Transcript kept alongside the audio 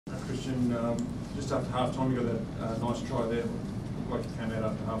Christian, just after half-time, you got that nice try there. Looked like you came out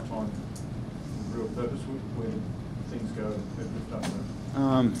after half-time with real purpose. Where did things go after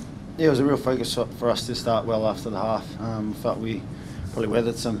that? Yeah, it was a real focus for us to start well after the half. Felt we probably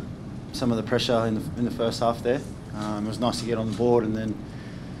weathered some of the pressure in the first half there. It was nice to get on the board, and then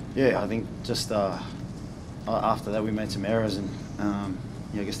I think just after that we made some errors, and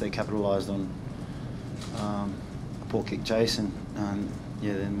I guess they capitalised on a poor kick chase, and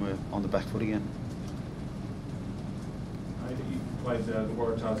then we're on the back foot again. You played the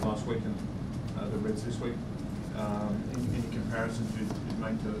Waratahs last week and the Reds this week. Any comparisons you'd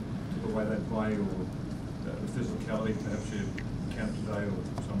make to the way they play, or the physicality perhaps you encountered today, or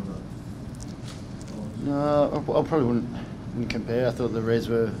some of the? No, I probably wouldn't compare. I thought the Reds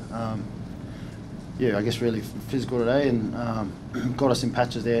were, I guess really physical today, and got us in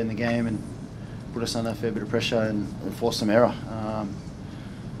patches there in the game and put us under a fair bit of pressure and forced some error.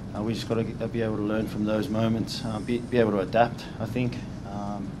 We just got to be able to learn from those moments, be able to adapt, I think,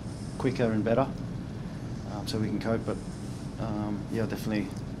 quicker and better, so we can cope. But I definitely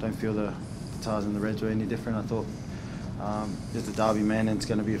don't feel the Tars and the Reds were any different. I thought it's a derby, man, and it's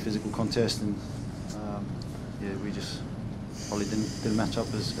going to be a physical contest, and we just probably didn't match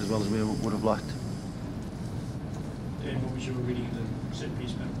up as well as we would have liked. Dan, what was your reading of the set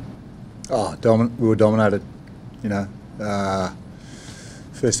piece, man? We were dominated.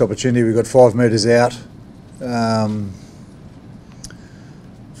 First opportunity, we got 5 metres out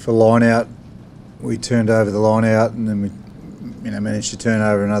for line out. We turned over the line out, and then we managed to turn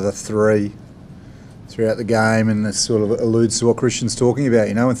over another 3 throughout the game, and that sort of alludes to what Christian's talking about.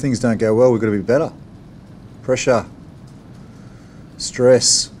 When things don't go well, we've got to be better. Pressure,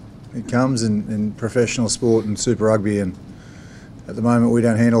 stress, it comes in professional sport and Super Rugby, and at the moment we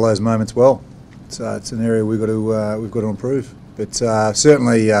don't handle those moments well. So it's an area we've got to improve. But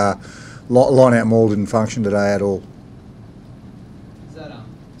certainly line out maul didn't function today at all. Is that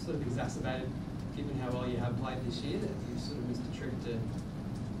sort of exacerbated, given how well you have played this year, that you sort of missed a trick to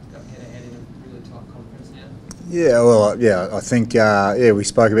get ahead in a really tight conference now? I think we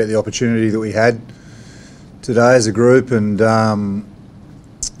spoke about the opportunity that we had today as a group, and as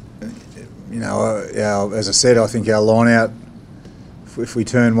I said, I think our line out, if we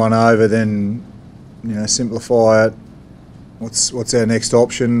turn one over, then simplify it. What's our next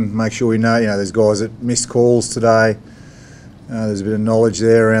option? Make sure we know. There's guys that missed calls today. There's a bit of knowledge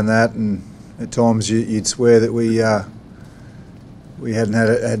there around that, and at times you'd swear that we hadn't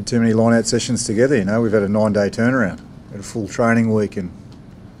had too many line out sessions together. We've had a 9-day turnaround, had a full training week, and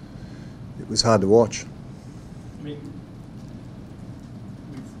it was hard to watch. I mean,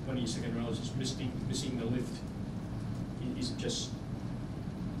 with one of your second rows just missing the lift, is it just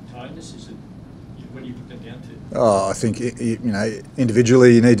tiredness? Is it? What do you put that down to? I think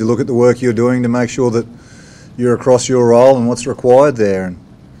individually you need to look at the work you're doing to make sure that you're across your role and what's required there, and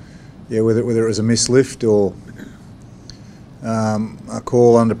whether it was a missed lift or a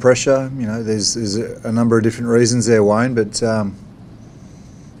call under pressure. There's a number of different reasons there, Wayne, but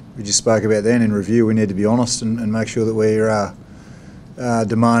we just spoke about then in review. We need to be honest and make sure that we're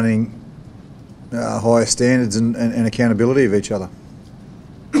demanding higher standards and accountability of each other.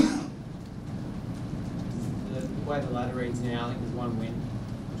 The way the ladder reads now, I think there's 1 win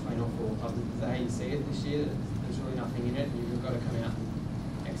between all 4 clubs. Is that how you see it this year? That there's really nothing in it, and you've got to come out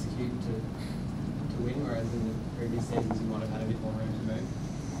and execute to win, whereas in the previous seasons you might have had a bit more room to move.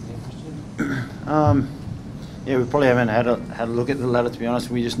 Christian? We probably haven't had a look at the ladder, to be honest.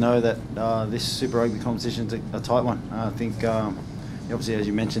 We just know that this Super Rugby competition's a tight one. I think, obviously, as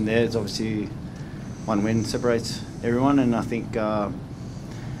you mentioned there, it's obviously 1 win separates everyone, and I think, I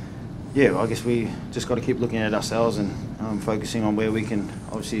guess we just got to keep looking at ourselves and focusing on where we can.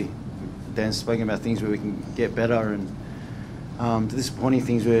 Obviously, Dan's spoken about things where we can get better, and the disappointing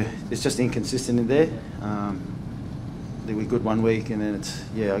things where it's just inconsistent in there. We're good 1 week, and then it's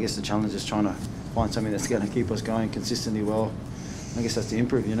I guess the challenge is trying to find something that's going to keep us going consistently well. I guess that's the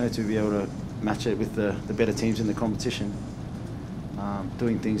improve, to be able to match it with the better teams in the competition,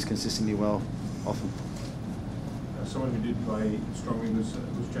 doing things consistently well often. Someone who did play strongly was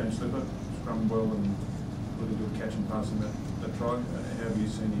James Slipper, scrummed well and really good catch and pass in that try. How have you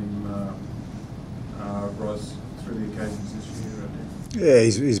seen him rise through the occasions this year? Yeah,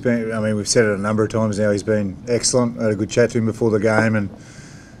 he's been. I mean, we've said it a number of times now. He's been excellent. I had a good chat to him before the game, and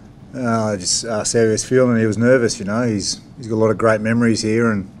I just asked how he was feeling. He was nervous. He's got a lot of great memories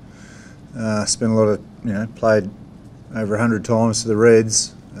here, and spent a lot of played over 100 times for the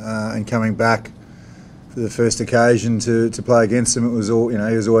Reds, and coming back for the first occasion to play against them, it was all he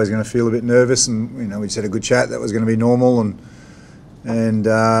was always going to feel a bit nervous, and we just had a good chat. That was going to be normal, and And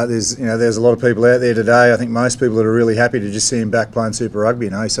there's a lot of people out there today. I think most people that are really happy to just see him back playing Super Rugby.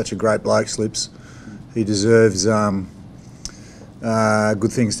 He's such a great bloke, Slips. He deserves good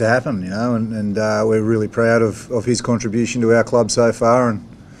things to happen, and we're really proud of his contribution to our club so far,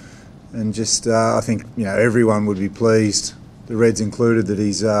 and just I think everyone would be pleased, the Reds included, that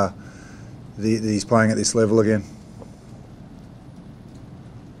he's playing at this level again.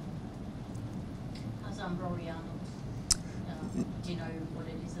 Rory Arnold, do you know what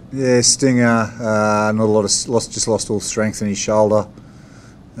it is? Yeah, stinger, not a lot of just lost all strength in his shoulder.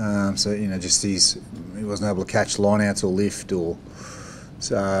 So just he wasn't able to catch lineouts or lift, or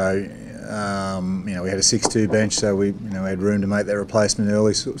so we had a 6-2 bench, so we had room to make that replacement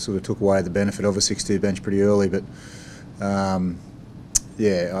early. So we took away the benefit of a 6-2 bench pretty early, but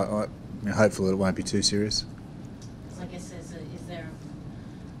hopefully it won't be too serious. I guess is there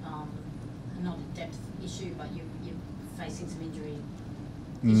not a depth issue, but you're facing some injury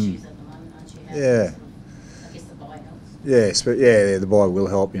issues at the moment, aren't you? Yeah. I guess the bye helps. Yeah, the bye will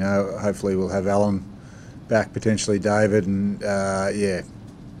help. Hopefully we'll have Alan back, potentially David, and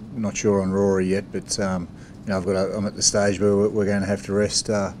not sure on Rory yet, but I'm at the stage where we're going to have to rest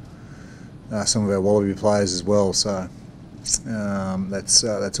some of our Wallaby players as well. So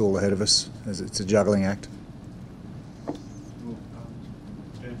that's all ahead of us. It's a juggling act. Dan,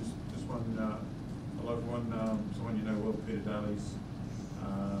 just one, a local one, someone you know well, Peter Daly's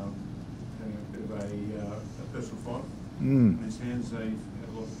having a bit of a personal fight in his hands. They've had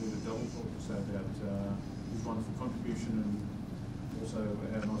a lot to do with double. What to say about his wonderful contribution, and also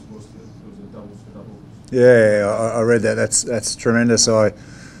how nice it was that there was a doubles for doubles. Yeah, I read that. That's tremendous. My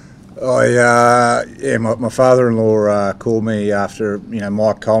father-in-law called me after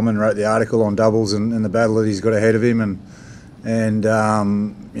Mike Coleman wrote the article on doubles and the battle that he's got ahead of him, and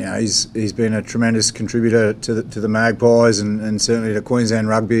he's been a tremendous contributor to the Magpies and certainly to Queensland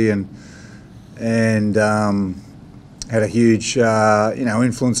rugby, and had a huge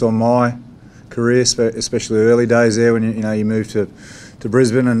influence on my career, especially early days there when you moved to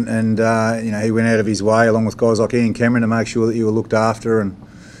Brisbane, and he went out of his way along with guys like Ian Cameron to make sure that you were looked after, and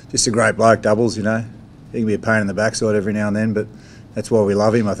just a great bloke. Doubles, he can be a pain in the backside every now and then, but that's why we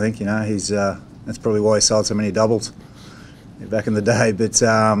love him. I think he's that's probably why he sold so many doubles back in the day. But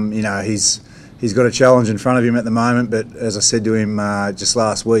he's got a challenge in front of him at the moment. But as I said to him just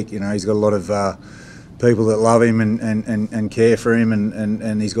last week, he's got a lot of people that love him and care for him,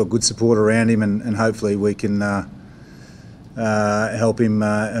 and he's got good support around him, and hopefully we can help him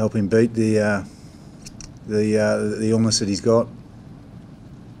beat the illness that he's got.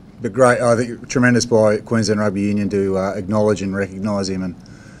 But great, I think tremendous by Queensland Rugby Union to acknowledge and recognise him,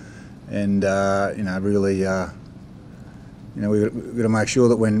 and really, we've got to make sure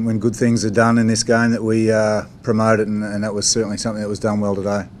that when good things are done in this game that we promote it, and that was certainly something that was done well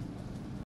today.